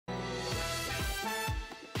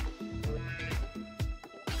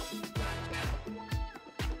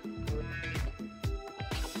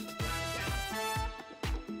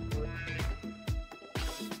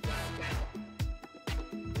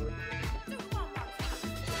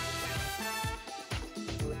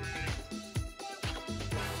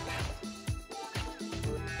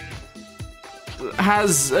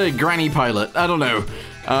has a granny pilot. I don't know.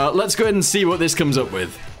 Let's go ahead and see what this comes up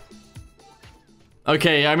with.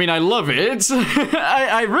 Okay, I mean, I love it.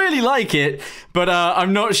 I really like it, but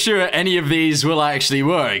I'm not sure any of these will actually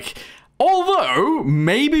work. Although,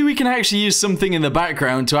 maybe we can actually use something in the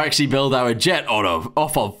background to actually build our jet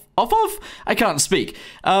off of? I can't speak.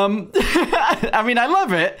 I mean, I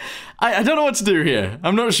love it. I don't know what to do here.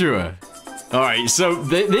 I'm not sure. Alright, so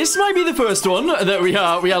this might be the first one that we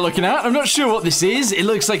are looking at. I'm not sure what this is. It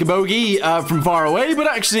looks like a bogey from far away, but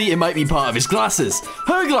actually it might be part of his glasses.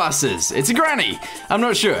 Her glasses. It's a granny. I'm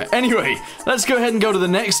not sure. Anyway, let's go ahead and go to the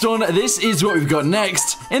next one. This is what we've got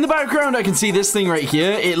next. In the background, I can see this thing right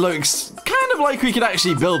here. It looks kind of like we could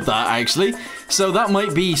actually build that, actually. So that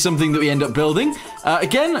might be something that we end up building.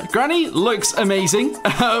 Again, Granny looks amazing,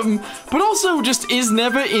 but also just is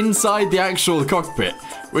never inside the actual cockpit,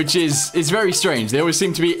 which is very strange. They always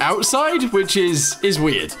seem to be outside, which is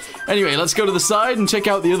weird. Anyway, let's go to the side and check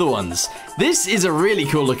out the other ones. This is a really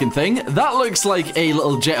cool looking thing. That looks like a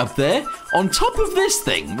little jet up there on top of this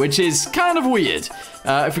thing, which is kind of weird.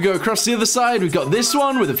 If we go across the other side, we've got this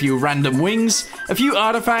one with a few random wings, a few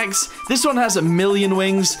artifacts. This one has 1,000,000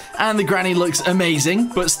 wings, and the Granny looks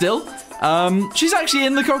amazing, but still. She's actually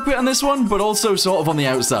in the cockpit on this one, but also sort of on the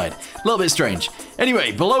outside. A little bit strange.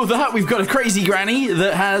 Anyway, below that, we've got a crazy Granny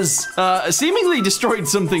that has seemingly destroyed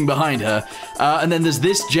something behind her. And then there's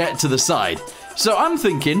this jet to the side. So I'm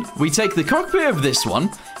thinking we take the cockpit of this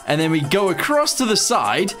one, and then we go across to the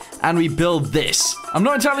side, and we build this. I'm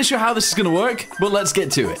not entirely sure how this is going to work, but let's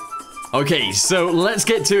get to it. Okay, so let's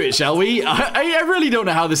get to it, shall we? I really don't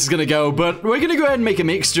know how this is going to go, but we're going to go ahead and make a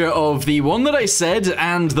mixture of the one that I said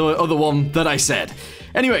and the other one that I said.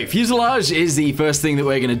 Anyway, fuselage is the first thing that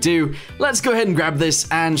we're going to do. Let's go ahead and grab this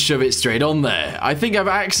and shove it straight on there. I think I've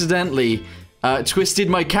accidentally twisted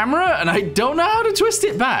my camera, and I don't know how to twist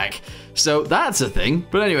it back. So that's a thing.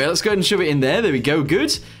 But anyway, let's go ahead and shove it in there. There we go,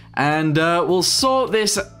 good. And we'll sort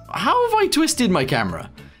this. How have I twisted my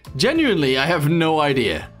camera? Genuinely, I have no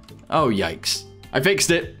idea. Oh, yikes. I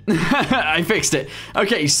fixed it. I fixed it.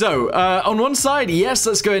 Okay, so on one side, yes,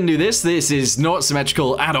 let's go ahead and do this. This is not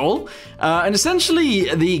symmetrical at all. And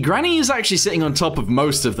essentially, the Granny is actually sitting on top of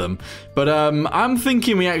most of them. But I'm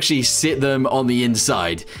thinking we actually sit them on the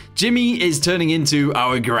inside. Jimmy is turning into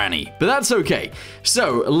our Granny, but that's okay.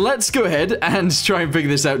 So let's go ahead and try and figure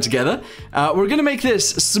this out together. We're going to make this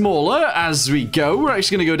smaller as we go. We're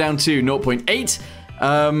actually going to go down to 0.8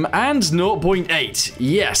 and 0.8.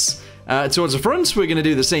 Yes. Towards the front, we're going to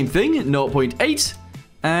do the same thing, 0.8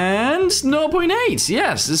 and 0.8.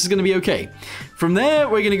 Yes, this is going to be okay. From there,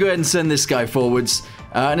 we're going to go ahead and send this guy forwards,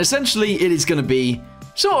 and essentially it is going to be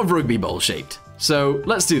sort of rugby ball shaped. So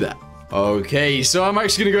let's do that. Okay, so I'm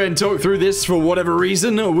actually going to go ahead and talk through this for whatever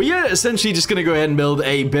reason. We are essentially just going to go ahead and build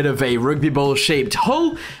a bit of a rugby ball shaped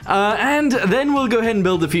hull, and then we'll go ahead and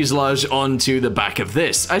build the fuselage onto the back of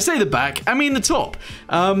this. I say the back, I mean the top.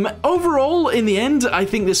 Overall, in the end, I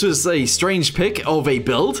think this was a strange pick of a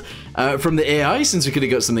build from the AI, since we could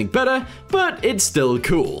have got something better, but it's still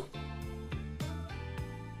cool.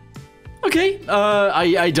 Okay,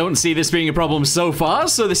 I don't see this being a problem so far,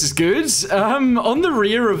 so this is good. On the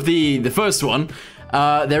rear of the first one,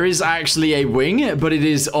 there is actually a wing, but it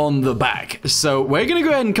is on the back. So we're going to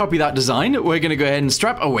go ahead and copy that design. We're going to go ahead and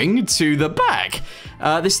strap a wing to the back.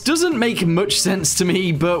 This doesn't make much sense to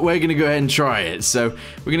me, but we're going to go ahead and try it. So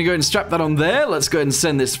we're going to go ahead and strap that on there. Let's go ahead and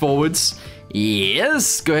send this forwards.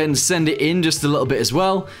 Yes, go ahead and send it in just a little bit as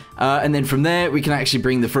well. And then from there, we can actually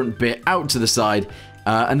bring the front bit out to the side.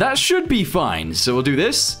 And that should be fine. So we'll do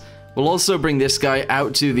this. We'll also bring this guy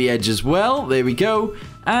out to the edge as well. There we go.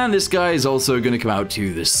 And this guy is also going to come out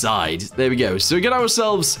to the side. There we go. So we get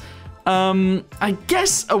ourselves, I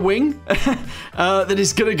guess, a wing that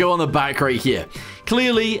is going to go on the back right here.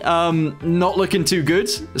 Clearly, not looking too good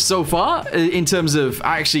so far in terms of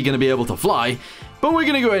actually going to be able to fly. But we're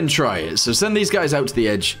going to go ahead and try it. So send these guys out to the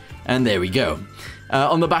edge. And there we go.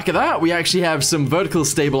 On the back of that, we actually have some vertical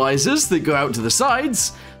stabilizers that go out to the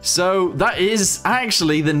sides. So that is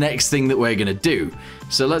actually the next thing that we're going to do.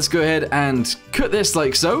 So let's go ahead and cut this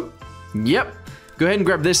like so. Yep. Go ahead and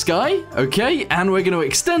grab this guy. Okay. And we're going to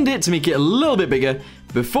extend it to make it a little bit bigger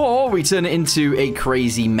before we turn it into a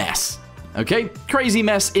crazy mess. Okay. Crazy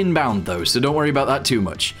mess inbound though, so don't worry about that too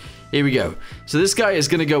much. Here we go. So this guy is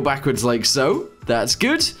going to go backwards like so. That's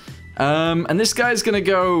good. And this guy is going to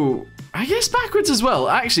go, I guess, backwards as well.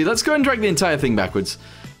 Actually, let's go and drag the entire thing backwards.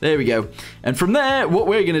 There we go. And from there, what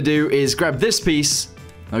we're going to do is grab this piece.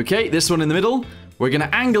 Okay, this one in the middle. We're going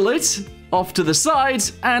to angle it off to the side,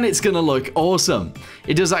 and it's going to look awesome.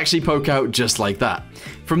 It does actually poke out just like that.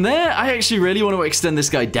 From there, I actually really want to extend this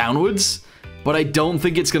guy downwards. but I don't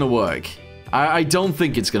think it's going to work. I don't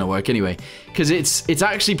think it's going to work anyway, because it's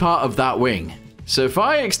actually part of that wing. So if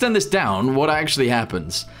I extend this down, what actually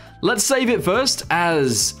happens? Let's save it first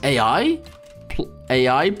as AI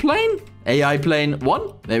plane? AI plane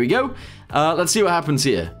 1. There we go. Let's see what happens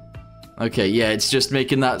here. Okay, yeah, it's just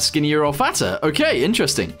making that skinnier or fatter. Okay,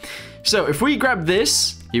 interesting. So if we grab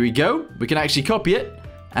this, here we go. We can actually copy it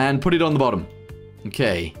and put it on the bottom.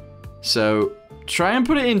 Okay, so try and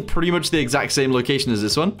put it in pretty much the exact same location as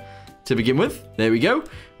this one to begin with. There we go.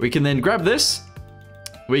 We can then grab this.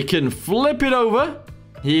 We can flip it over.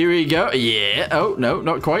 Here we go. Yeah. Oh, no,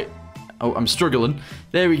 not quite. Oh, I'm struggling.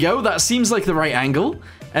 There we go. That seems like the right angle.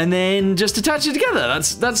 And then just attach it together.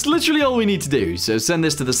 That's literally all we need to do. So send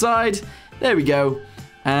this to the side. There we go.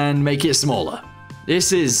 And make it smaller.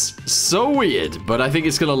 This is so weird, but I think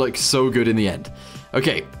it's going to look so good in the end.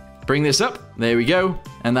 Okay, bring this up. There we go.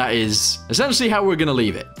 And that is essentially how we're going to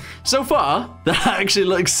leave it. So far, that actually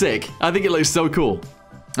looks sick. I think it looks so cool.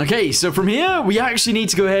 Okay, so from here, we actually need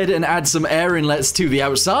to go ahead and add some air inlets to the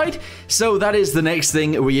outside. So that is the next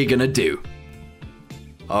thing we are going to do.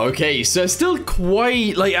 Okay, so still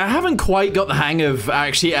quite, I haven't quite got the hang of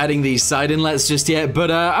actually adding these side inlets just yet, but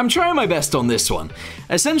I'm trying my best on this one.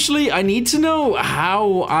 Essentially, I need to know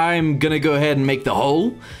how I'm gonna go ahead and make the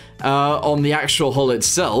hole on the actual hull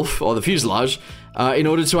itself, or the fuselage, in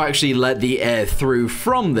order to actually let the air through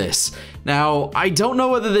from this. Now, I don't know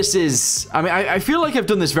whether this is... I mean, I feel like I've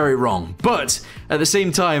done this very wrong, but at the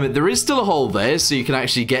same time, there is still a hole there, so you can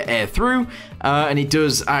actually get air through, and it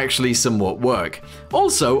does actually somewhat work.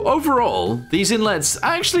 Also, overall, these inlets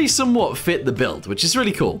actually somewhat fit the build, which is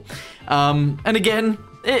really cool. And again,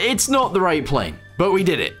 it's not the right plane, but we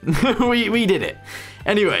did it. we did it.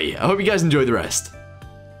 Anyway, I hope you guys enjoy the rest.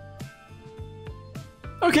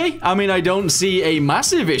 Okay, I mean, I don't see a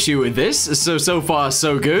massive issue with this, so far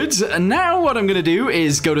so good. And now what I'm gonna do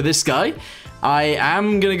is go to this guy. I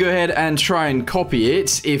am gonna go ahead and try and copy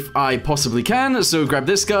it if I possibly can. So grab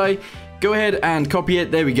this guy, go ahead and copy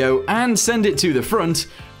it, there we go, and send it to the front,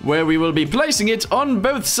 where we will be placing it on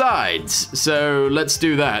both sides. So let's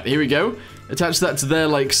do that, here we go. Attach that to there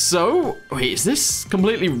like so. Wait, is this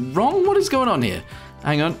completely wrong? What is going on here?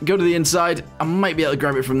 Hang on, go to the inside. I might be able to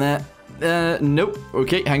grab it from there. Nope.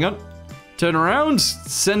 Okay, hang on. Turn around.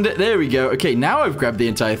 Send it. There we go. Okay, now I've grabbed the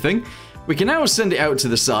entire thing. We can now send it out to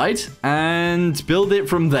the side and build it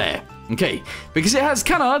from there. Okay, because it has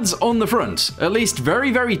canards on the front. At least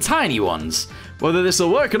very, very tiny ones. Whether this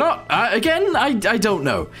will work or not, again, I don't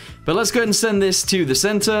know. But let's go ahead and send this to the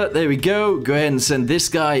center. There we go. Go ahead and send this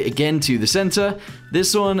guy again to the center.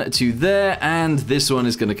 This one to there. And this one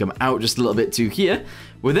is going to come out just a little bit to here.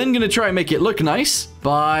 We're then going to try and make it look nice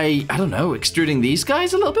by, I don't know, extruding these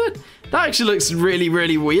guys a little bit. That actually looks really,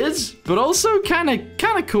 really weird, but also kind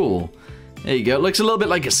of cool. There you go. It looks a little bit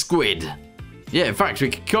like a squid. Yeah, in fact,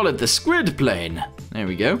 we could call it the squid plane. There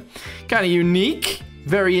we go. Kind of unique.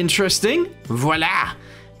 Very interesting. Voila.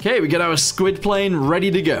 Okay, we got our squid plane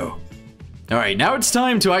ready to go. Alright, now it's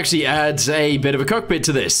time to actually add a bit of a cockpit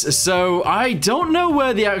to this. So, I don't know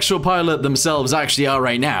where the actual pilot themselves actually are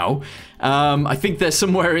right now. I think they're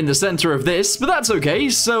somewhere in the center of this, but that's okay.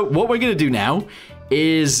 So, what we're going to do now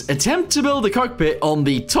is attempt to build a cockpit on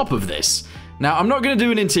the top of this. Now, I'm not going to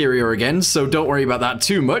do an interior again, so don't worry about that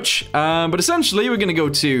too much. But essentially, we're going to go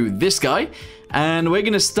to this guy, and we're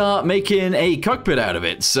going to start making a cockpit out of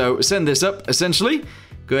it. So, send this up, essentially.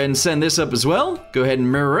 Go ahead and send this up as well. Go ahead and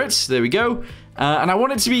mirror it. There we go. And I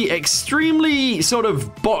want it to be extremely sort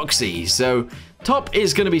of boxy. So top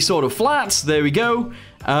is going to be sort of flat. There we go.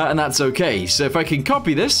 And that's okay. So if I can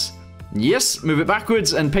copy this. Yes, move it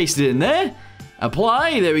backwards and paste it in there.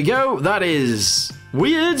 Apply. There we go. That is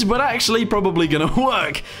weird, but actually probably going to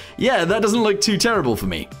work. Yeah, that doesn't look too terrible for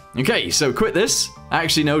me. Okay, so quit this.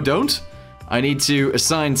 Actually, no, don't. I need to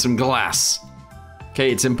assign some glass.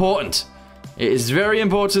 Okay, it's important. It is very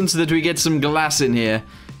important that we get some glass in here.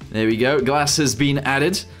 There we go. Glass has been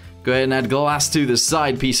added. Go ahead and add glass to the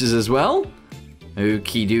side pieces as well.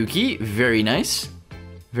 Okie dokie. Very nice.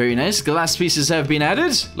 Very nice. Glass pieces have been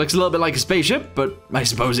added. Looks a little bit like a spaceship, but I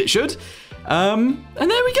suppose it should. And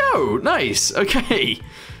there we go. Nice. Okay.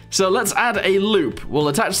 So let's add a loop. We'll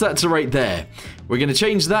attach that to right there. We're going to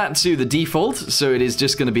change that to the default. So it is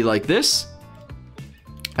just going to be like this.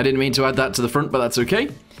 I didn't mean to add that to the front, but that's okay.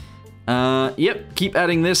 Yep, keep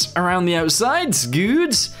adding this around the outsides.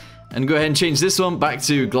 Good. And go ahead and change this one back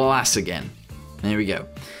to glass again. There we go.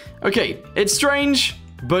 Okay, it's strange,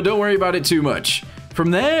 but don't worry about it too much.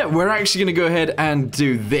 From there, we're actually going to go ahead and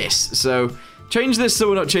do this. So, change this so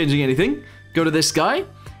we're not changing anything. Go to this guy,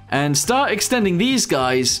 and start extending these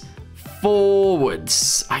guys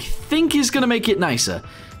forwards, I think is going to make it nicer.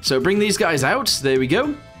 So bring these guys out. There we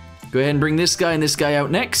go. Go ahead and bring this guy and this guy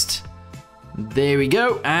out next. There we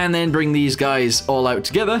go. And then bring these guys all out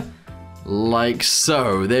together. Like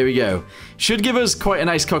so. There we go. Should give us quite a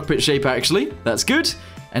nice cockpit shape, actually. That's good.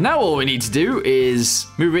 And now all we need to do is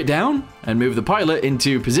move it down and move the pilot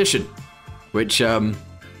into position. Which,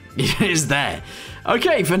 is there.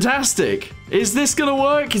 Okay, fantastic. Is this going to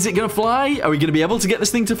work? Is it going to fly? Are we going to be able to get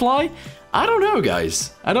this thing to fly? I don't know,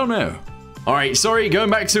 guys. I don't know. All right, sorry, going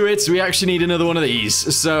back to it, we actually need another one of these.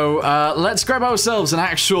 So let's grab ourselves an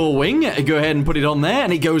actual wing, go ahead and put it on there,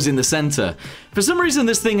 and it goes in the center. For some reason,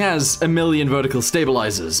 this thing has a million vertical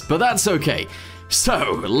stabilizers, but that's okay.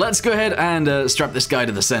 So let's go ahead and strap this guy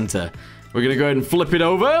to the center. We're gonna go ahead and flip it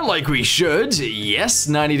over like we should. Yes,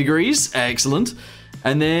 90 degrees, excellent.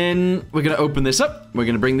 And then we're going to open this up. We're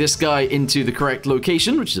going to bring this guy into the correct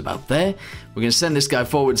location, which is about there. We're going to send this guy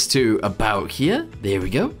forwards to about here. There we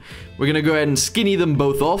go. We're going to go ahead and skinny them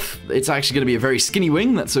both off. It's actually going to be a very skinny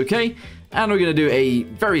wing. That's okay. And we're going to do a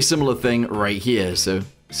very similar thing right here. So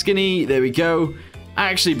skinny, there we go.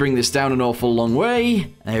 Actually bring this down an awful long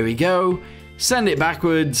way. There we go. Send it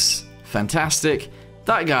backwards. Fantastic.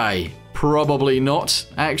 That guy, probably not,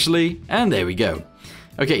 actually. And there we go.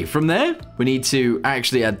 Okay, from there, we need to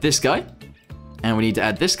actually add this guy. And we need to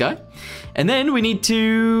add this guy. And then we need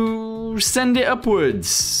to send it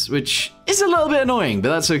upwards, which is a little bit annoying, but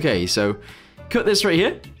that's okay. So, cut this right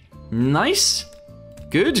here. Nice.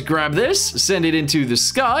 Good. Grab this, send it into the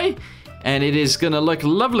sky, and it is gonna look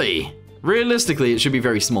lovely. Realistically, it should be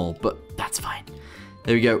very small, but that's fine.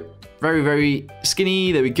 There we go. Very, very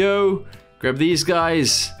skinny. There we go. Grab these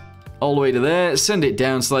guys all the way to there. Send it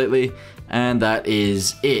down slightly. And that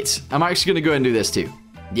is it. I'm actually going to go ahead and do this too.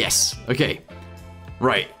 Yes. Okay.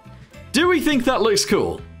 Right. Do we think that looks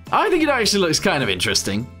cool? I think it actually looks kind of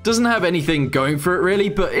interesting. Doesn't have anything going for it really,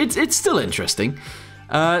 but it's still interesting.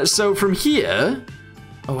 So from here...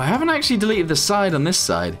 Oh, I haven't actually deleted the side on this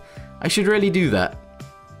side. I should really do that.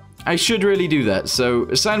 I should really do that. So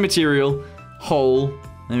assign material, hole.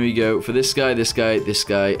 There we go. For this guy, this guy, this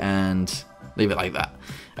guy, and leave it like that.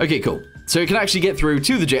 Okay, cool. So it can actually get through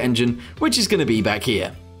to the jet engine, which is going to be back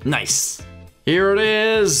here. Nice. Here it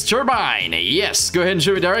is, turbine. Yes, go ahead and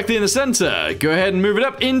shove it directly in the center. Go ahead and move it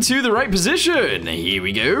up into the right position. Here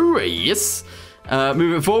we go. Yes.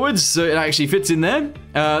 Move it forwards so it actually fits in there.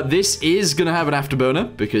 This is going to have an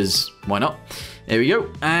afterburner because why not? There we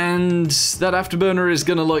go. And that afterburner is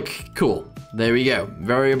going to look cool. There we go.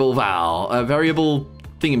 Variable valve, variable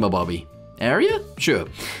thingamabobby. Area? Sure.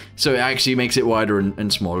 So it actually makes it wider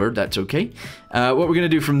and smaller. That's okay. What we're going to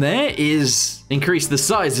do from there is increase the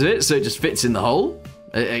size of it so it just fits in the hole.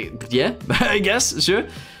 Yeah, I guess, sure.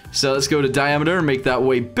 So let's go to diameter and make that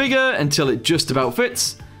way bigger until it just about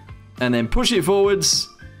fits. And then push it forwards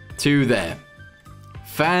to there.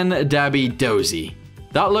 Fan-dabby-dozy.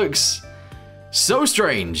 That looks so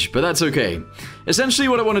strange, but that's okay. Essentially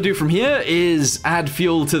what I want to do from here is add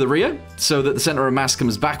fuel to the rear so that the center of mass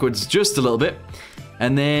comes backwards just a little bit.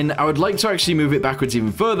 And then I would like to actually move it backwards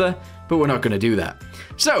even further, but we're not going to do that.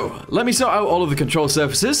 So let me sort out all of the control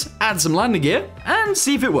surfaces, add some landing gear, and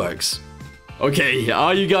see if it works. Okay,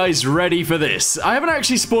 are you guys ready for this? I haven't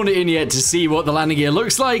actually spawned it in yet to see what the landing gear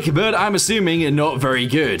looks like, but I'm assuming not very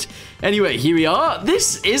good. Anyway, here we are.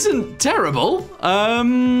 This isn't terrible.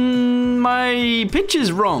 My pitch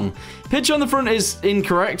is wrong. Pitch on the front is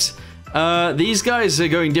incorrect. These guys are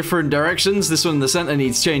going different directions. This one in the center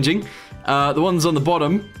needs changing. The ones on the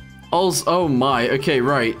bottom, also, oh my, okay,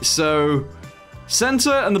 right. So,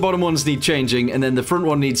 center and the bottom ones need changing, and then the front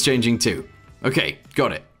one needs changing too. Okay,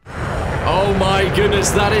 got it. Oh my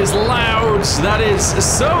goodness, that is loud. That is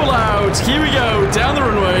so loud. Here we go, down the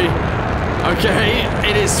runway. Okay,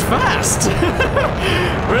 it is fast.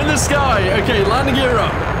 We're in the sky. Okay, landing gear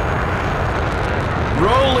up.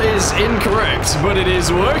 Roll is incorrect, but it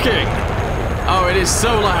is working. Oh, it is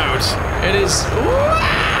so loud. It is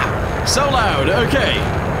so loud. Okay.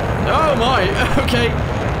 Oh my. Okay.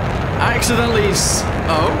 Accidentally.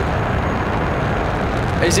 Oh.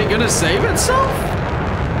 Is it gonna save itself?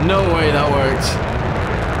 No way that worked.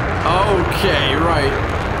 Okay, right.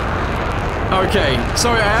 Okay.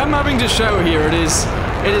 Sorry, I am having to show here. It is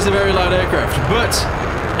a very loud aircraft, but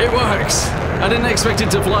it works. I didn't expect it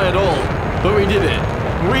to fly at all, but we did it.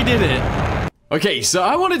 We did it. Okay, so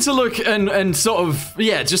I wanted to look and sort of,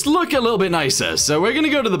 yeah, just look a little bit nicer. So we're going to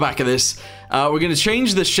go to the back of this. We're going to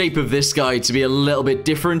change the shape of this guy to be a little bit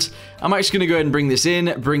different. I'm actually going to go ahead and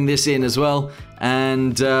bring this in as well.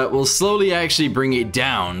 And we'll slowly actually bring it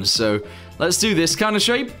down. So let's do this kind of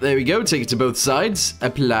shape. There we go. Take it to both sides.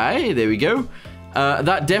 Apply. There we go.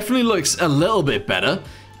 That definitely looks a little bit better.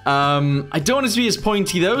 I don't want it to be as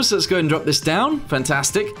pointy though, so let's go ahead and drop this down.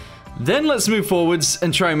 Fantastic. Then let's move forwards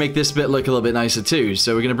and try and make this bit look a little bit nicer too.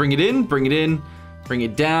 So we're going to bring it in, bring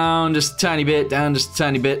it down just a tiny bit, down just a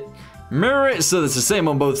tiny bit. Mirror it so it's the same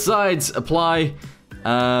on both sides. Apply.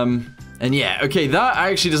 And yeah, okay, that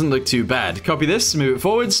actually doesn't look too bad. Copy this, move it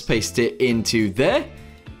forwards, paste it into there.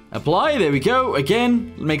 Apply, there we go.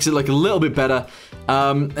 Again, makes it look a little bit better.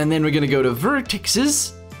 And then we're going to go to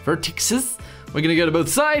vertices. We're going to go to both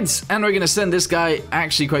sides, and we're going to send this guy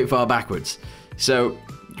actually quite far backwards. So,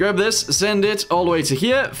 grab this, send it all the way to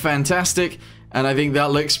here. Fantastic. And I think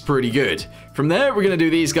that looks pretty good. From there, we're going to do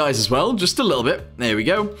these guys as well, just a little bit. There we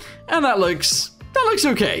go. And that looks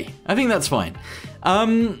okay. I think that's fine.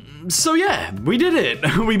 So yeah, we did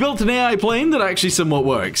it. We built an AI plane that actually somewhat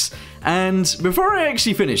works. And before I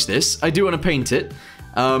actually finish this, I do want to paint it.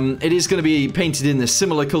 It is going to be painted in a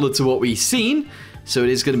similar color to what we've seen. So it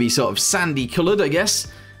is going to be sort of sandy colored, I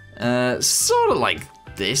guess. Sort of like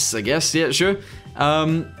this, I guess. Yeah, sure.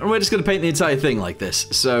 And we're just going to paint the entire thing like this.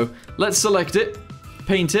 So let's select it.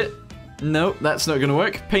 Paint it. No, that's not going to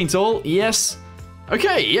work. Paint all. Yes.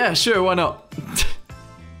 Okay, yeah, sure, why not?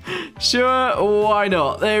 Sure, why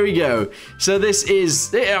not? There we go. So this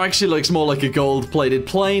is... It actually looks more like a gold-plated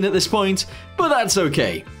plane at this point, but that's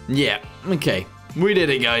okay. Yeah, okay. We did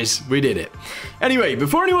it, guys. We did it. Anyway,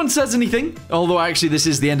 before anyone says anything, although actually this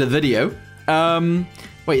is the end of the video.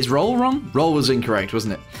 Wait, is roll wrong? Roll was incorrect,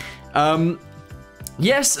 wasn't it?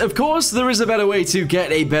 Yes, of course, there is a better way to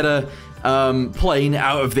get a better plane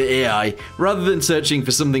out of the AI, rather than searching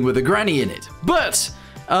for something with a granny in it. But...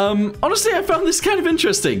 honestly, I found this kind of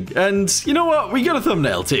interesting, and you know what? We got a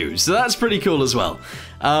thumbnail too, so that's pretty cool as well.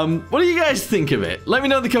 What do you guys think of it? Let me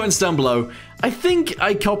know in the comments down below. I think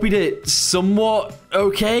I copied it somewhat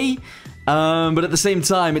okay, but at the same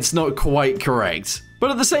time, it's not quite correct.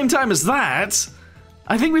 But at the same time as that,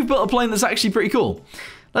 I think we've built a plane that's actually pretty cool.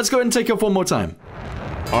 Let's go ahead and take off one more time.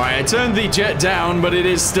 Alright, I turned the jet down, but it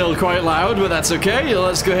is still quite loud, but that's okay.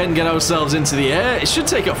 Let's go ahead and get ourselves into the air. It should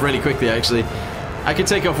take off really quickly, actually. I could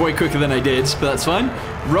take off way quicker than I did, but that's fine.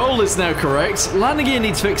 Roll is now correct. Landing gear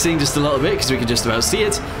needs fixing just a little bit, because we can just about see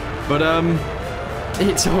it. But,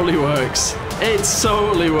 it totally works. It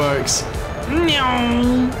totally works.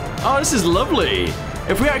 Oh, this is lovely.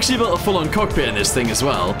 If we actually built a full-on cockpit in this thing as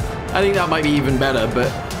well, I think that might be even better, but...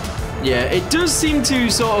 Yeah, it does seem to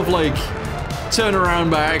sort of, like, turn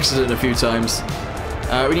around by accident a few times.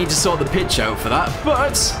 We need to sort the pitch out for that,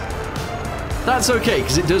 but... That's okay,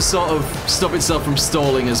 because it does sort of stop itself from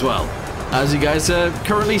stalling as well. As you guys are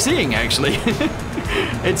currently seeing, actually.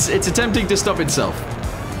 It's attempting to stop itself.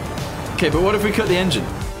 Okay, but what if we cut the engine?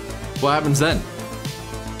 What happens then?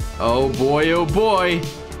 Oh boy, oh boy.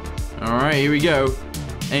 Alright, here we go.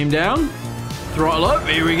 Aim down. Throttle up,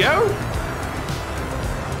 here we go.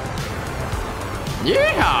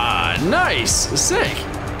 Yeah, nice, sick.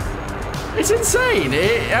 It's insane.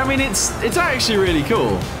 I mean, it's actually really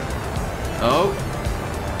cool. Oh,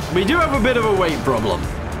 we do have a bit of a weight problem.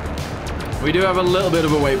 We do have a little bit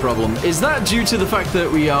of a weight problem. Is that due to the fact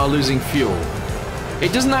that we are losing fuel?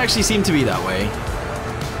 It doesn't actually seem to be that way.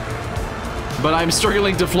 But I'm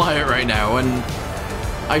struggling to fly it right now, and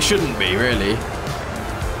I shouldn't be, really.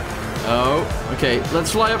 Oh, okay.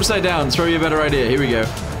 Let's fly upside down. Throw you a better idea. Here we go.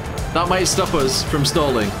 That might stop us from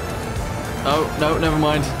stalling. Oh, no, never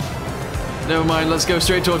mind. Never mind. Let's go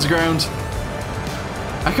straight towards the ground.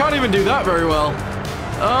 I can't even do that very well.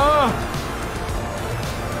 Oh!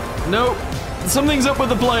 Nope. Something's up with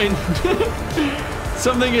the plane.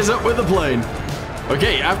 Something is up with the plane.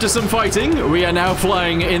 Okay, after some fighting, we are now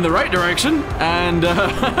flying in the right direction, and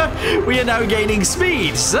we are now gaining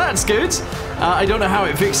speed, so that's good. I don't know how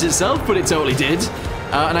it fixed itself, but it totally did.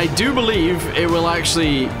 And I do believe it will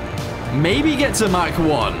actually maybe get to Mach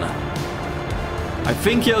 1. I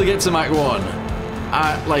think it'll get to Mach 1.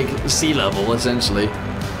 At, like, sea level, essentially.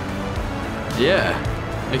 Yeah.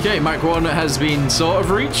 Okay, Mach 1 has been sort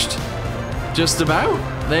of reached. Just about.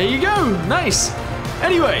 There you go. Nice.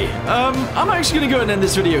 Anyway, I'm actually going to go ahead and end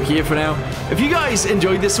this video here for now. If you guys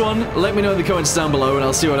enjoyed this one, let me know in the comments down below and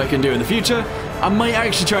I'll see what I can do in the future. I might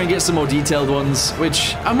actually try and get some more detailed ones,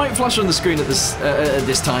 which I might flash on the screen at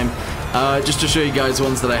this time, just to show you guys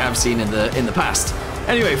ones that I have seen in the past.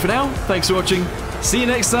 Anyway, for now, thanks for watching. See you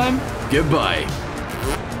next time. Goodbye.